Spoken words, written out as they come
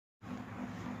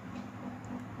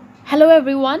Hello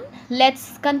everyone,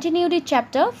 let's continue the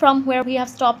chapter from where we have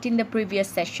stopped in the previous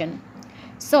session.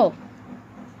 So,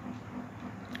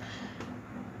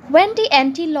 when the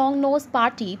anti-long nose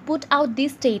party put out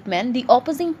this statement, the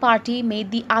opposing party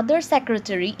made the other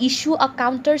secretary issue a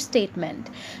counter statement.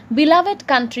 Beloved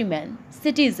countrymen,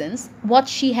 citizens, what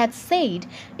she had said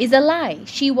is a lie.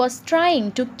 She was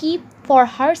trying to keep for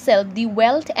herself the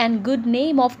wealth and good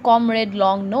name of Comrade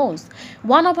Long Nose.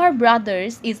 One of her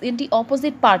brothers is in the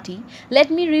opposite party. Let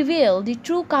me reveal the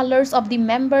true colors of the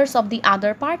members of the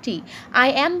other party. I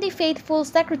am the faithful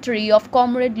secretary of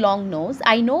Comrade Long Nose.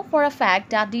 I know for a fact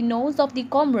that the nose of the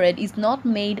comrade is not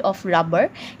made of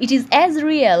rubber. It is as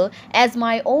real as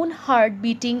my own heart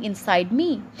beating inside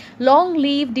me. Long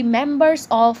live the members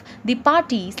of the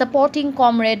party supporting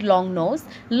Comrade Long Nose.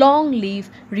 Long live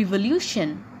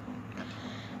revolution.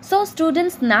 So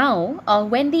students, now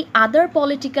when the other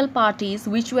political parties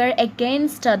which were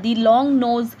against the long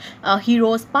nose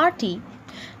heroes party,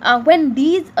 when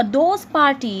those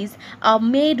parties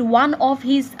made one of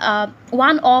his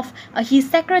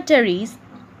secretaries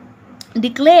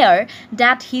declare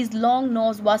that his long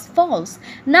nose was false.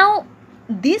 Now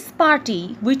this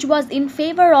party which was in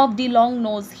favor of the long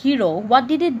nose hero, what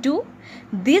did it do?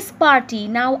 This party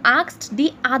now asked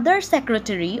the other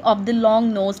secretary of the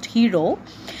long nosed hero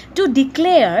to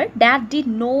declare that the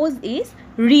nose is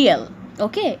real.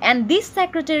 Okay, and this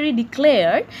secretary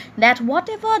declared that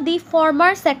whatever the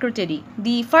former secretary,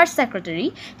 the first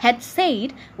secretary, had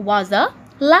said was a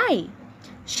lie.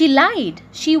 She lied.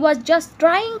 She was just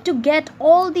trying to get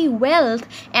all the wealth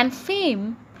and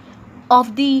fame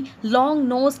of the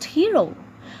long-nosed hero.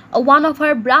 One of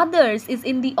her brothers is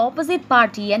in the opposite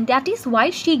party, and that is why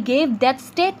she gave that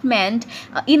statement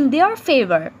in their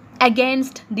favor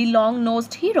against the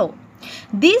long-nosed hero.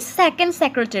 This second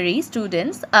secretary,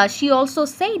 students, she also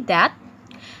said that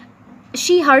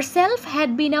she herself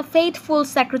had been a faithful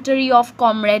secretary of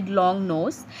Comrade Long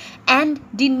Nose, and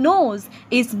the nose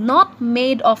is not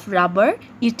made of rubber,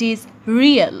 it is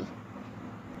real.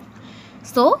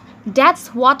 So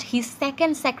that's what his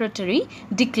second secretary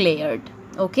declared.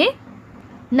 Okay,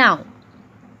 now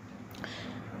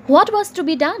what was to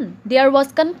be done? There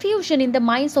was confusion in the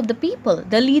minds of the people.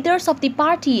 The leaders of the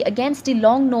party against the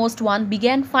long-nosed one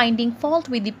began finding fault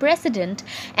with the president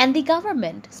and the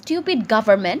government. Stupid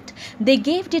government. They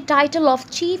gave the title of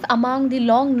chief among the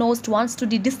long-nosed ones to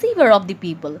the deceiver of the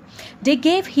people. They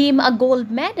gave him a gold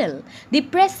medal. The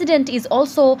president is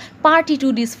also party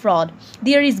to this fraud.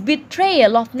 There is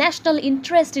betrayal of national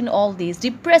interest in all this.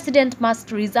 The president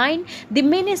must resign. The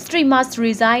ministry must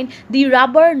resign. The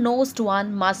rubber-nosed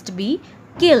one must be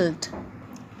killed.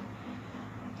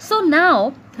 So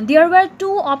now there were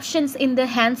two options in the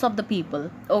hands of the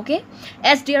people. Okay,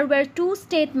 as there were two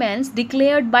statements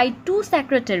declared by two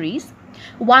secretaries.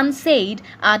 One said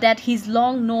that his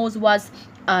long nose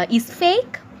is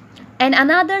fake, and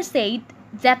another said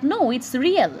that no, it's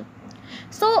real.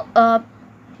 So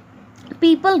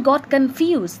people got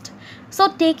confused. So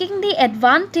taking the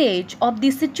advantage of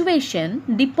the situation,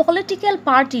 the political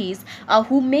parties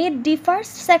who made the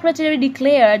first secretary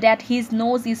declare that his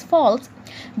nose is false,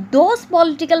 those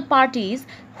political parties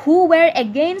who were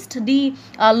against the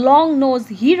long nose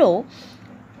hero,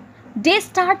 they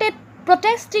started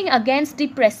protesting against the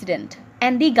president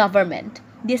and the government.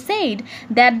 They said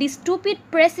that the stupid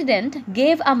president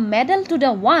gave a medal to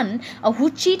the one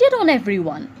who cheated on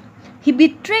everyone. He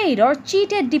betrayed or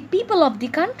cheated the people of the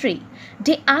country.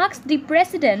 They asked the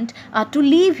president to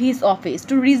leave his office,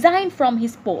 to resign from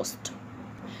his post.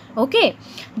 Okay,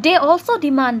 they also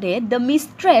demanded the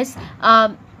mistress,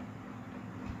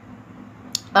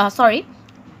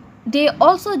 they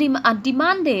also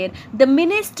demanded the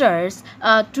ministers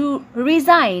to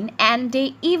resign, and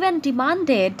they even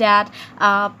demanded that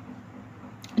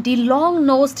the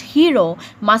long-nosed hero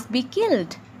must be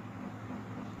killed.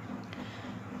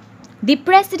 The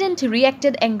president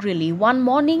reacted angrily. One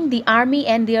morning, the army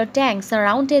and their tanks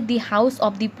surrounded the house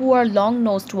of the poor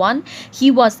long-nosed one. He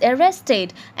was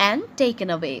arrested and taken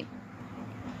away.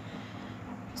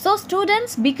 So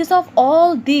students, because of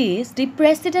all this, the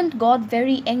president got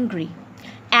very angry.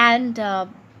 And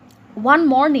one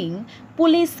morning,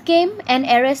 police came and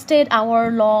arrested our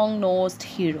long-nosed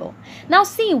hero. Now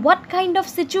see what kind of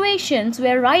situations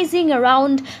were rising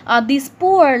around this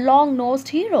poor long-nosed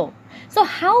hero. So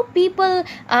how people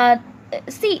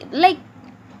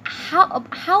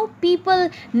how people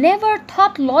never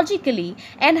thought logically,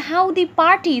 and how the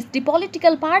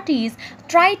political parties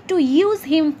tried to use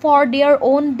him for their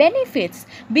own benefits,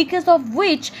 because of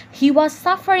which he was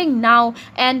suffering now,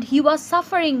 and he was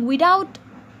suffering without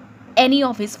any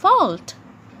of his fault.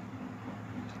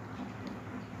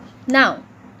 Now,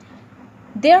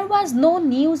 there was no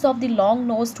news of the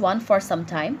long-nosed one for some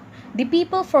time. The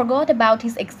people forgot about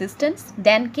his existence.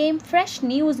 Then came fresh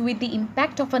news with the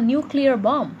impact of a nuclear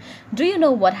bomb. Do you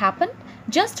know what happened?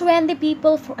 Just when the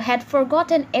people had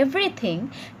forgotten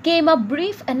everything, came a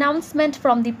brief announcement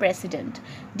from the president.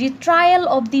 The trial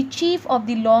of the chief of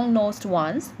the long-nosed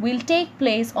ones will take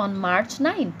place on March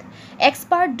 9th.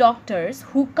 Expert doctors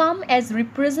who come as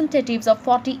representatives of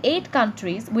 48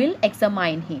 countries will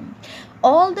examine him.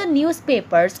 All the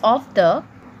newspapers of the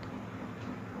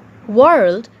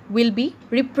world will be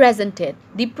represented.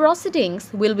 The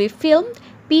proceedings will be filmed.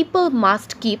 People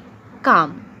must keep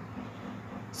calm.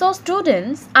 So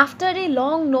students, after the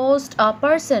long-nosed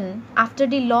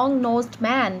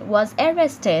man was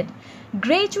arrested,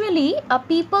 gradually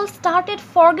people started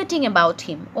forgetting about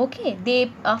him. Okay,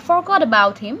 they forgot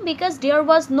about him because there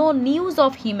was no news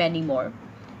of him anymore.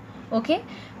 Okay,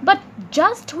 but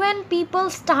just when people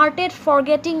started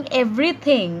forgetting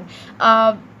everything,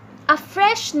 a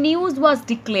fresh news was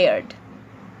declared.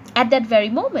 At that very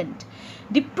moment,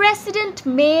 the president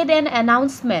made an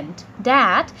announcement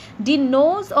that the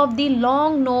nose of the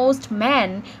long-nosed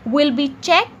man will be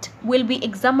checked, will be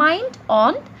examined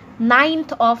on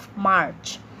 9th of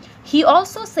March. He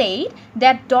also said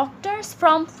that doctors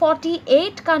from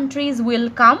 48 countries will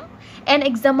come and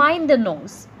examine the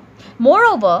nose.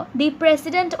 Moreover, the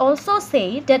president also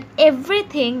said that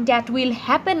everything that will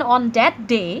happen on that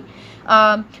day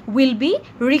will be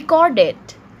recorded.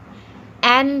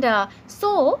 And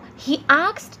so he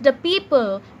asked the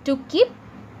people to keep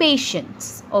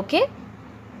patience. Okay.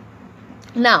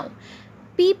 Now,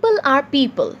 people are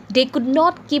people. They could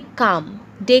not keep calm.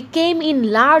 They came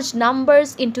in large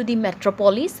numbers into the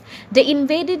metropolis. They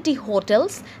invaded the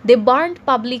hotels. They burned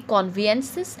public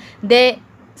conveyances. They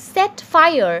set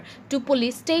fire to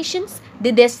police stations.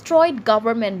 They destroyed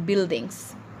government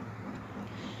buildings.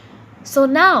 So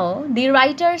now the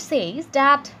writer says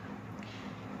that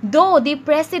though the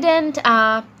president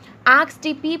asked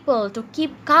the people to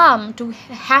keep calm, to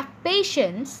have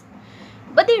patience,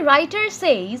 but the writer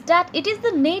says that it is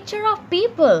the nature of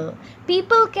people.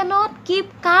 People cannot keep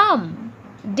calm.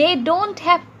 They don't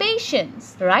have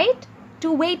patience, right?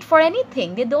 To wait for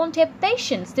anything. They don't have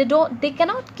patience. They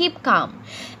cannot keep calm.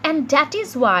 And that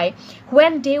is why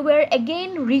when they were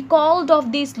again recalled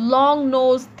of this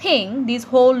long-nosed thing, this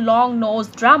whole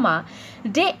long-nosed drama,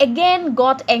 they again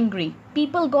got angry.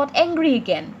 People got angry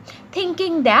again,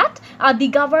 thinking that the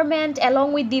government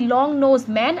along with the long-nosed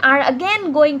men are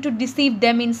again going to deceive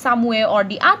them in some way or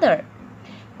the other.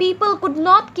 People could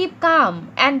not keep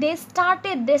calm and they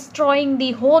started destroying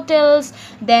the hotels,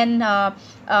 then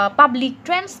public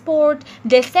transport.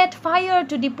 They set fire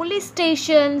to the police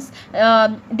stations.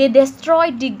 They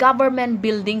destroyed the government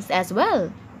buildings as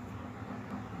well.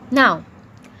 Now,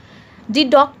 the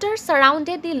doctors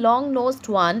surrounded the long-nosed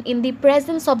one in the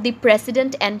presence of the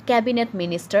president and cabinet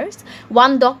ministers.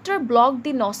 One doctor blocked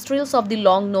the nostrils of the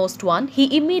long-nosed one.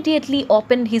 He immediately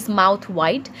opened his mouth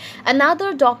wide.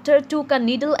 Another doctor took a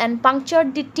needle and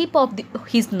punctured the tip of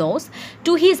his nose.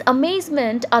 To his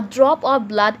amazement, a drop of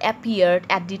blood appeared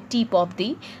at the tip of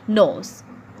the nose.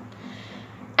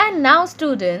 And now,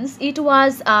 students, it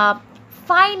was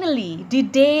finally the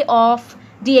day of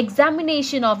the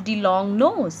examination of the long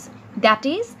nose. That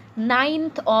is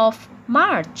 9th of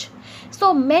March.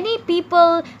 So many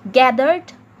people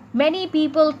gathered, many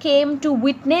people came to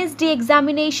witness the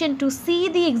examination, to see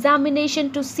the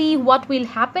examination, to see what will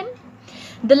happen.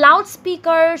 The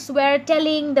loudspeakers were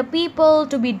telling the people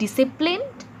to be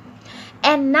disciplined.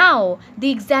 And now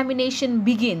the examination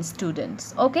begins,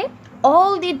 students. Okay?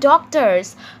 All the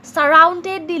doctors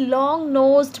surrounded the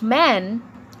long-nosed man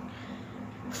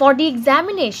for the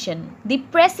examination. The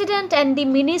president and the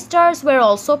ministers were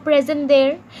also present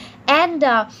there, and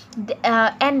then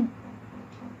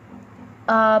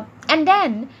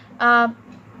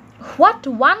what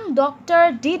one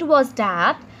doctor did was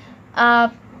that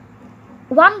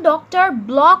one doctor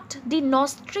blocked the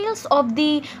nostrils of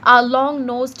the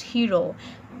long-nosed hero.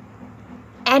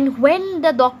 And when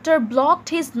the doctor blocked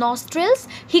his nostrils,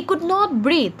 he could not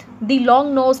breathe. The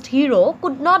long-nosed hero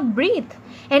could not breathe.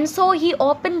 And so he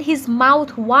opened his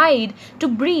mouth wide to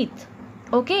breathe.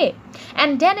 Okay.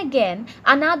 And then again,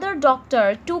 another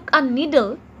doctor took a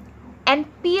needle and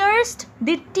pierced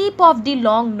the tip of the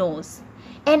long nose.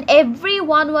 And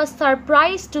everyone was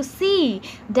surprised to see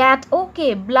that,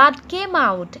 okay, blood came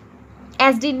out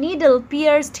as the needle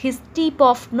pierced his tip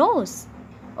of nose.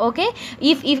 Okay,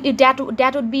 if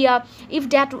that would be a, if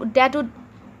that would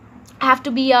have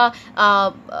to be a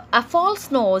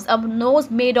false nose, a nose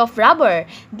made of rubber,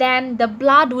 then the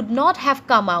blood would not have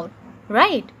come out,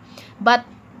 right? But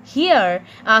Here,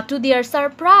 to their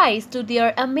surprise, to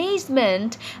their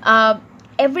amazement,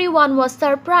 everyone was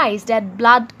surprised that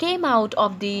blood came out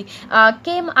of the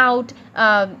came out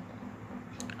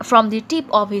from the tip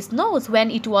of his nose when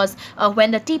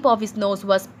the tip of his nose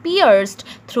was pierced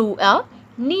through a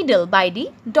needle by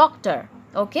the doctor.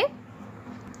 Okay,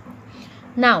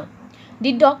 now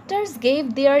the doctors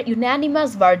gave their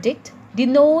unanimous verdict: the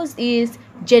nose is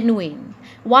genuine.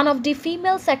 One of the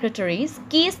female secretaries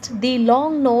kissed the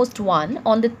long-nosed one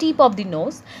on the tip of the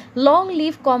nose. Long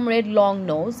live Comrade Long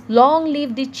Nose, long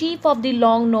live the chief of the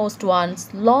long-nosed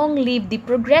ones, long live the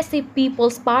Progressive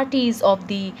People's Parties of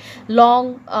the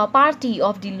party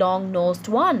of the long-nosed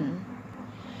one.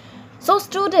 So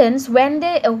students, when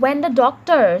the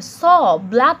doctor saw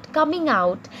blood coming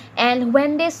out, and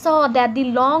when they saw that the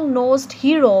long-nosed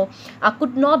hero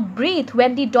could not breathe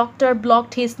when the doctor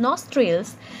blocked his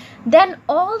nostrils, then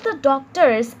all the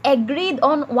doctors agreed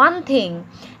on one thing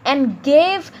and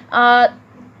gave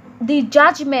the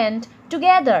judgment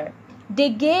together. They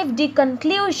gave the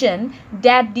conclusion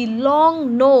that the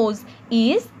long nose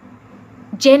is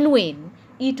genuine.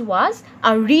 It was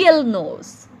a real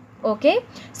nose. Okay,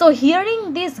 so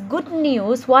hearing this good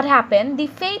news, what happened? The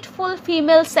faithful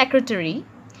female secretary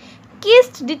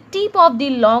kissed the tip of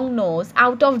the long nose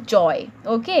out of joy.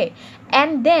 Okay,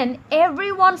 and then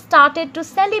everyone started to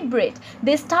celebrate.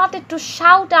 They started to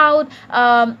shout out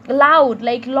loud,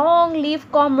 like, long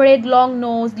live Comrade Long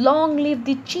Nose, long live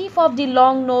the chief of the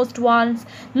long nosed ones,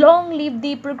 long live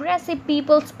the Progressive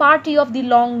People's Party of the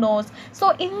long nose.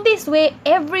 So in this way,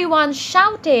 everyone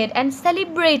shouted and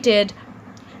celebrated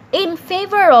in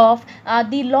favor of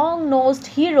the long-nosed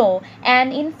hero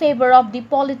and in favor of the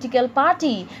political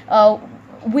party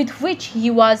with which he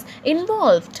was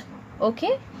involved.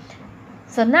 Okay,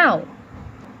 so now,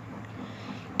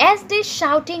 as this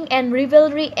shouting and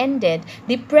revelry ended,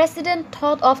 the president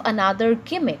thought of another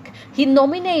gimmick. He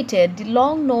nominated the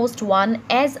long-nosed one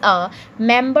as a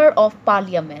member of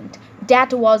parliament.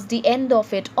 That was the end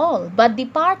of it all. But the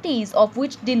parties of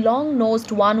which the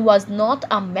long-nosed one was not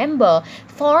a member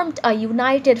formed a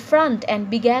united front and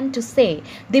began to say,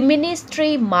 the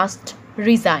ministry must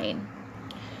resign.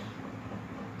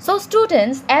 So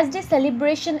students, as the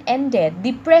celebration ended,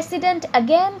 the president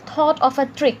again thought of a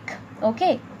trick.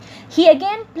 Okay, he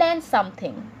again planned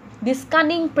something. This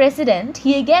cunning president,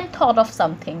 he again thought of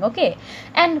something. Okay,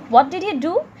 and what did he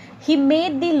do? He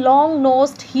made the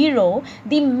long-nosed hero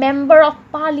the member of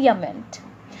parliament.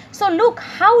 So look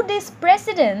how this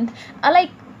president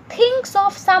thinks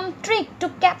of some trick to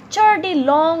capture the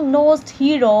long-nosed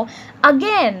hero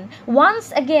again,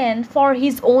 once again, for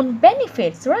his own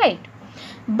benefits, right?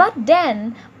 But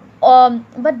then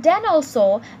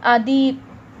also the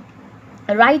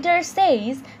writer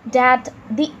says that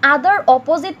the other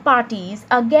opposite parties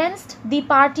against the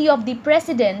party of the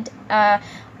president,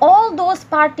 all those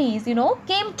parties,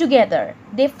 came together.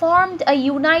 They formed a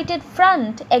united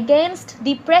front against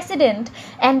the president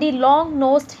and the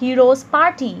long-nosed hero's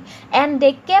party, and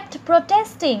they kept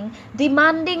protesting,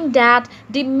 demanding that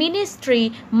the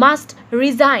ministry must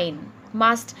resign,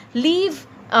 must leave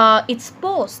its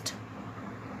post.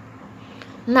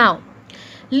 Now,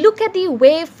 look at the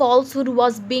way falsehood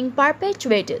was being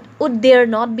perpetuated. Would there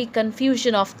not be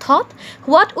confusion of thought?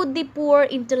 What would the poor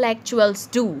intellectuals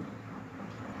do?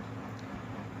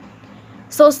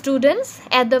 So students,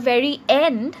 at the very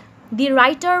end, the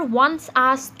writer wants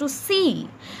us to see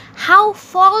how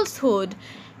falsehood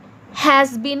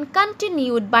has been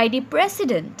continued by the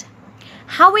president,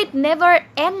 how it never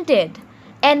ended.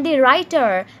 And the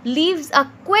writer leaves a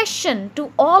question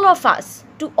to all of us,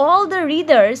 to all the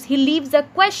readers. He leaves a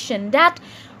question that,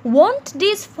 won't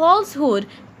this falsehood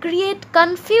create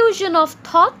confusion of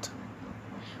thought?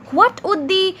 What would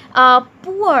the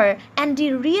poor and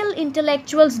the real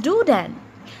intellectuals do then?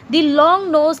 The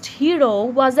long-nosed hero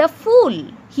was a fool.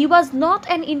 He was not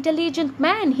an intelligent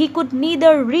man. He could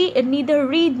neither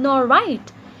read nor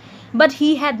write. But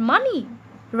he had money,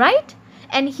 right?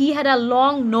 And he had a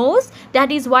long nose.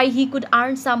 That is why he could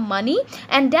earn some money,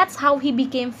 and that's how he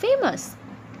became famous.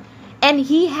 And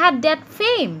he had that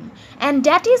fame, and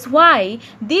that is why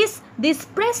this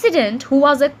president, who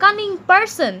was a cunning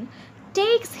person,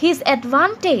 takes his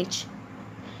advantage,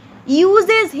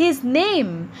 uses his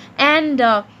name, and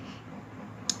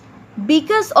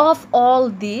because of all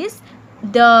this,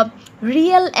 the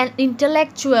real and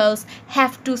intellectuals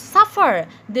have to suffer.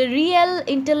 The real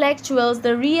intellectuals,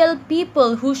 the real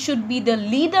people who should be the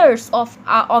leaders of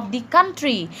the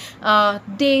country,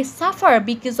 they suffer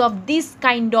because of this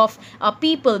kind of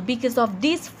people, because of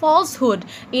this falsehood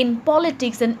in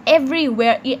politics and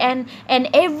everywhere, and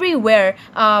everywhere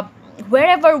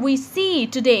wherever we see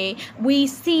today, we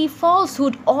see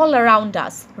falsehood all around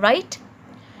us, right?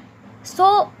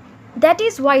 So that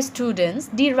is why, students,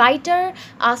 the writer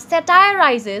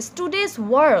satirizes today's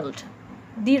world.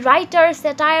 The writer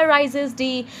satirizes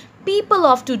the people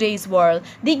of today's world,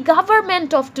 the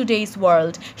government of today's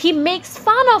world. He makes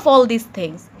fun of all these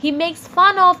things. He makes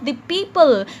fun of the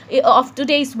people of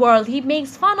today's world. He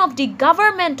makes fun of the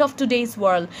government of today's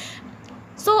world.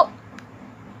 So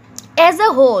as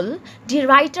a whole, the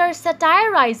writer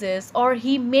satirizes, or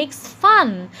he makes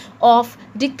fun of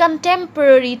the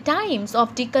contemporary times,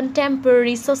 of the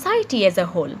contemporary society as a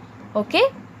whole. Okay?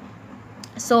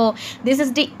 So this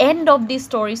is the end of the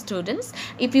story, students.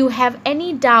 If you have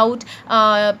any doubt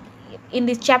in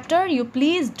this chapter, you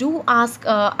please do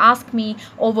ask me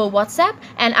over WhatsApp,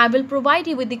 and I will provide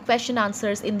you with the question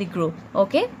answers in the group.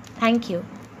 Okay? Thank you.